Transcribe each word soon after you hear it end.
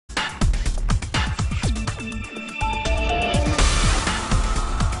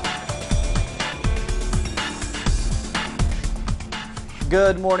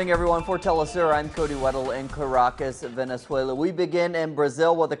Good morning, everyone. For Telesur, I'm Cody Weddle in Caracas, Venezuela. We begin in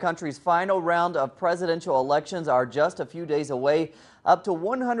Brazil, where the country's final round of presidential elections are just a few days away. Up to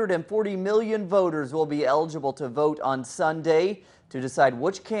 140 million voters will be eligible to vote on Sunday to decide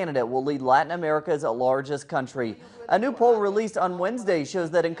which candidate will lead Latin America's largest country. A new poll released on Wednesday shows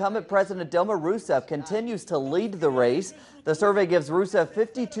that incumbent President Dilma Rousseff continues to lead the race. The survey gives Rousseff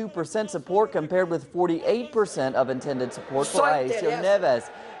 52% support compared with 48% of intended support for Aécio Neves.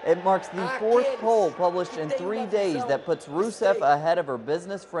 It marks the fourth poll published in 3 days that puts Rousseff ahead of her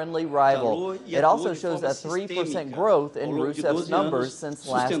business-friendly rival. It also shows a 3% growth in Rousseff's numbers since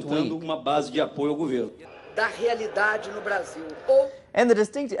last week. And the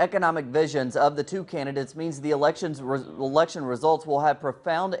distinct economic visions of the two candidates means the election results will have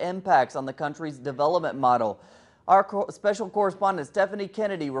profound impacts on the country's development model. Our special correspondent Stephanie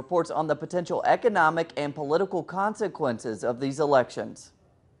Kennedy reports on the potential economic and political consequences of these elections.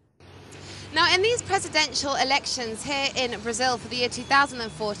 Now, in these presidential elections here in Brazil for the year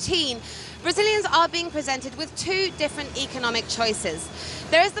 2014, Brazilians are being presented with two different economic choices.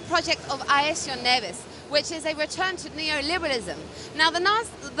 There is the project of Aécio Neves, which is a return to neoliberalism. Now, the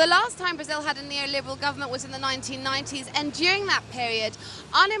last time Brazil had a neoliberal government was in the 1990s, and during that period,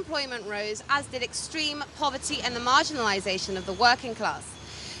 unemployment rose, as did extreme poverty and the marginalization of the working class.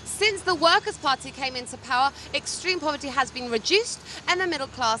 Since the Workers' Party came into power, extreme poverty has been reduced and the middle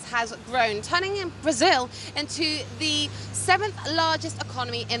class has grown, turning Brazil into the 7th largest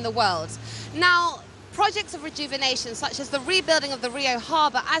economy in the world. Now, projects of rejuvenation, such as the rebuilding of the Rio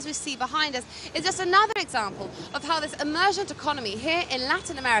Harbour, as we see behind us, is just another example of how this emergent economy here in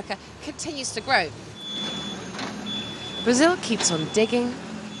Latin America continues to grow. Brazil keeps on digging,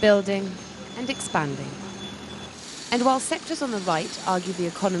 building and expanding. And while sectors on the right argue the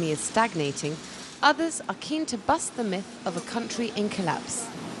economy is stagnating, others are keen to bust the myth of a country in collapse.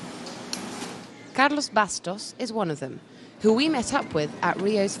 Carlos Bastos is one of them, who we met up with at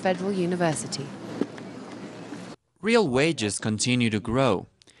Rio's Federal University. Real wages continue to grow.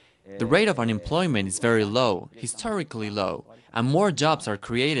 The rate of unemployment is very low, historically low, and more jobs are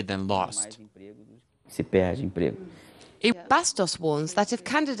created than lost. Bastos warns that if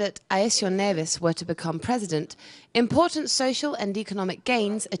candidate Aécio Neves were to become president, important social and economic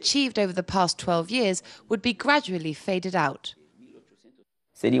gains achieved over the past 12 years would be gradually faded out.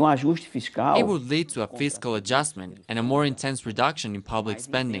 It would lead to a fiscal adjustment and a more intense reduction in public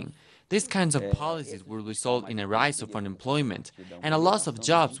spending. These kinds of policies will result in a rise of unemployment and a loss of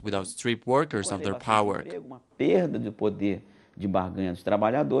jobs without strip workers of their power.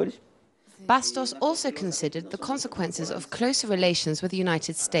 Bastos also considered the consequences of closer relations with the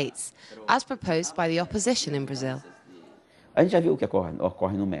United States, as proposed by the opposition in Brazil.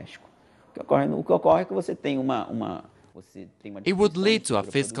 It would lead to a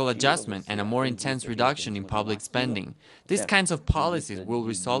fiscal adjustment and a more intense reduction in public spending. These kinds of policies will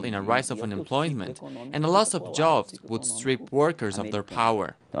result in a rise of unemployment, and a loss of jobs would strip workers of their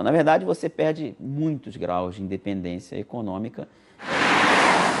power.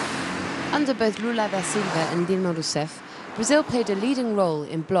 Under both Lula da Silva and Dilma Rousseff, Brazil played a leading role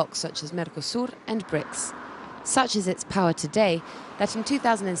in blocs such as Mercosur and BRICS. Such is its power today that in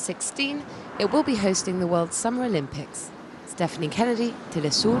 2016 it will be hosting the World Summer Olympics. Stephanie Kennedy,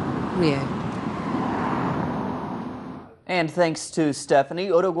 Telesur, Rio. And thanks to Stephanie,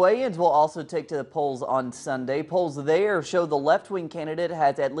 Uruguayans will also take to the polls on Sunday. Polls there show the left-wing candidate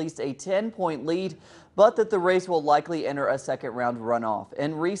has at least a 10-point lead, but that the race will likely enter a second-round runoff.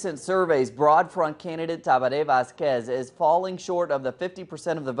 In recent surveys, Broad Front candidate Tabaré Vázquez is falling short of the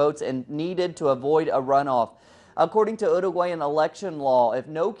 50% of the votes needed to avoid a runoff. According to Uruguayan election law, if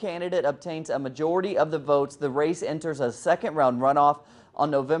no candidate obtains a majority of the votes, the race enters a second-round runoff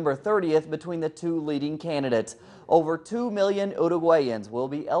on November 30th between the two leading candidates. Over 2 million Uruguayans will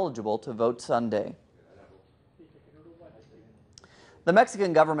be eligible to vote Sunday. The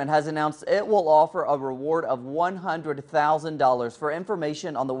Mexican government has announced it will offer a reward of $100,000 for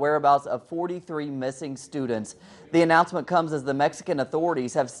information on the whereabouts of 43 missing students. The announcement comes as the Mexican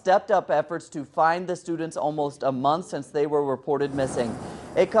authorities have stepped up efforts to find the students almost a month since they were reported missing.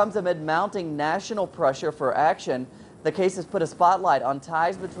 It comes amid mounting national pressure for action. The case has put a spotlight on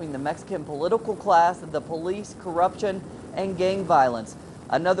ties between the Mexican political class, the police, corruption, and gang violence.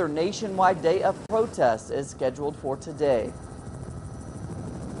 Another nationwide day of protests is scheduled for today.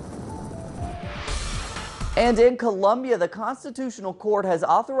 And in Colombia, the Constitutional Court has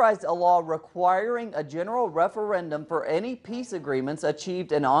authorized a law requiring a general referendum for any peace agreements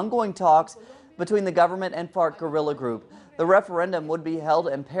achieved in ongoing talks between the government and FARC guerrilla group. The referendum would be held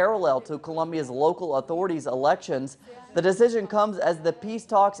in parallel to Colombia's local authorities' elections. The decision comes as the peace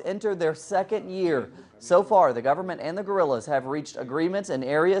talks enter their second year. So far, the government and the guerrillas have reached agreements in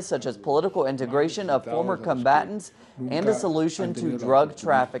areas such as political integration of former combatants and a solution to drug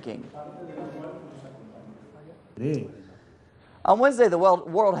trafficking. On Wednesday, the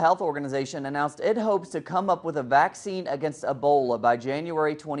World Health Organization announced it hopes to come up with a vaccine against Ebola by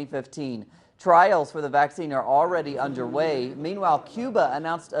January 2015. Trials for the vaccine are already underway. Meanwhile, Cuba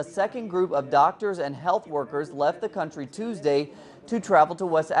announced a second group of doctors and health workers left the country Tuesday to travel to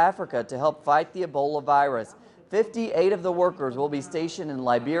West Africa to help fight the Ebola virus. 58 of the workers will be stationed in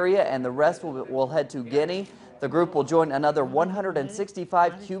Liberia and the rest will head to Guinea. The group will join another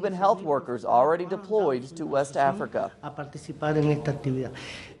 165 Cuban health workers already deployed to West Africa.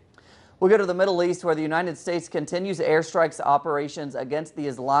 We go to the Middle East, where the United States continues airstrikes operations against the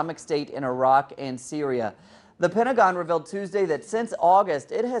Islamic State in Iraq and Syria. The Pentagon revealed Tuesday that since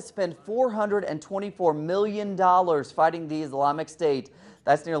August, it has spent $424 million fighting the Islamic State.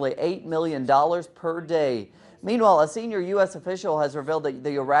 That's nearly $8 million per day. Meanwhile, a senior U.S. official has revealed that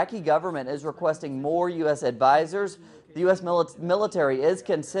the Iraqi government is requesting more U.S. advisors. The U.S. military is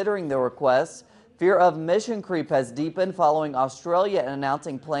considering the requests. Fear of mission creep has deepened following Australia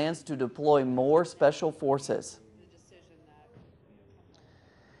announcing plans to deploy more special forces.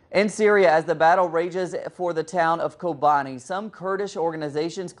 In Syria, as the battle rages for the town of Kobani, some Kurdish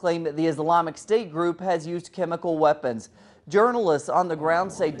organizations claim that the Islamic State group has used chemical weapons. Journalists on the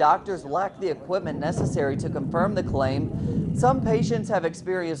ground say doctors lack the equipment necessary to confirm the claim. Some patients have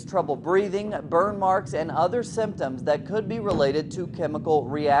experienced trouble breathing, burn marks, and other symptoms that could be related to chemical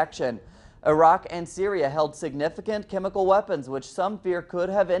reaction. Iraq and Syria held significant chemical weapons, which some fear could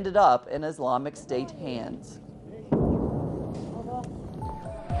have ended up in Islamic State hands.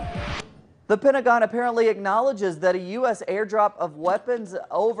 The Pentagon apparently acknowledges that a U.S. airdrop of weapons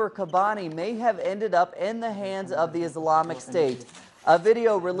over Kobani may have ended up in the hands of the Islamic State. A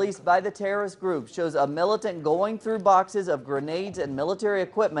video released by the terrorist group shows a militant going through boxes of grenades and military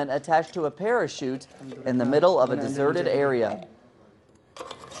equipment attached to a parachute in the middle of a deserted area.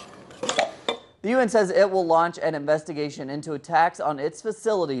 The UN says it will launch an investigation into attacks on its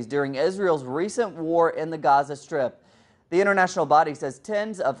facilities during Israel's recent war in the Gaza Strip. The international body says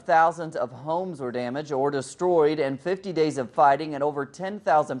tens of thousands of homes were damaged or destroyed in 50 days of fighting, and over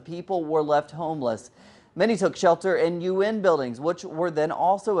 10,000 people were left homeless. Many took shelter in UN buildings, which were then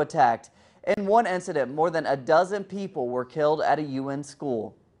also attacked. In one incident, more than a dozen people were killed at a UN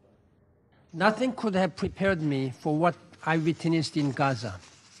school. Nothing could have prepared me for what I witnessed in Gaza.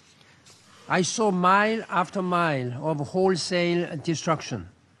 I saw mile after mile of wholesale destruction.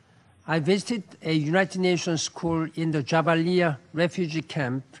 I visited a United Nations school in the Jabalia refugee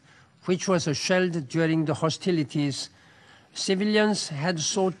camp, which was shelled during the hostilities. Civilians had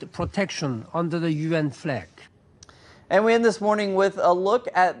sought protection under the UN flag. And we end this morning with a look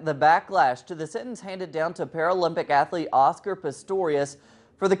at the backlash to the sentence handed down to Paralympic athlete Oscar Pistorius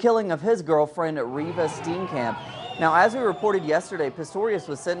for the killing of his girlfriend, Reeva Steenkamp. Now, as we reported yesterday, Pistorius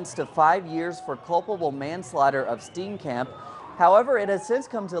was sentenced to 5 years for culpable manslaughter of Steenkamp. However, it has since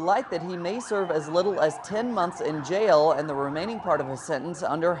come to light that he may serve as little as 10 months in jail and the remaining part of his sentence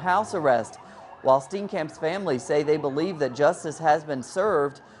under house arrest. While Steenkamp's family say they believe that justice has been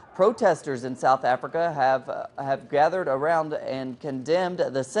served, protesters in South Africa have gathered around and condemned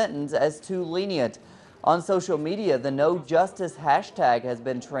the sentence as too lenient. On social media, the No Justice hashtag has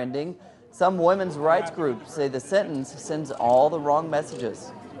been trending. Some women's rights groups say the sentence sends all the wrong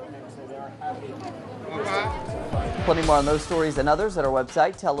messages. Plenty more on those stories and others at our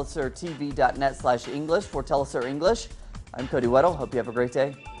website, telesurtv.net/English. For Telesur English, I'm Cody Weddle. Hope you have a great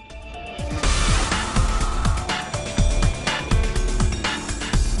day.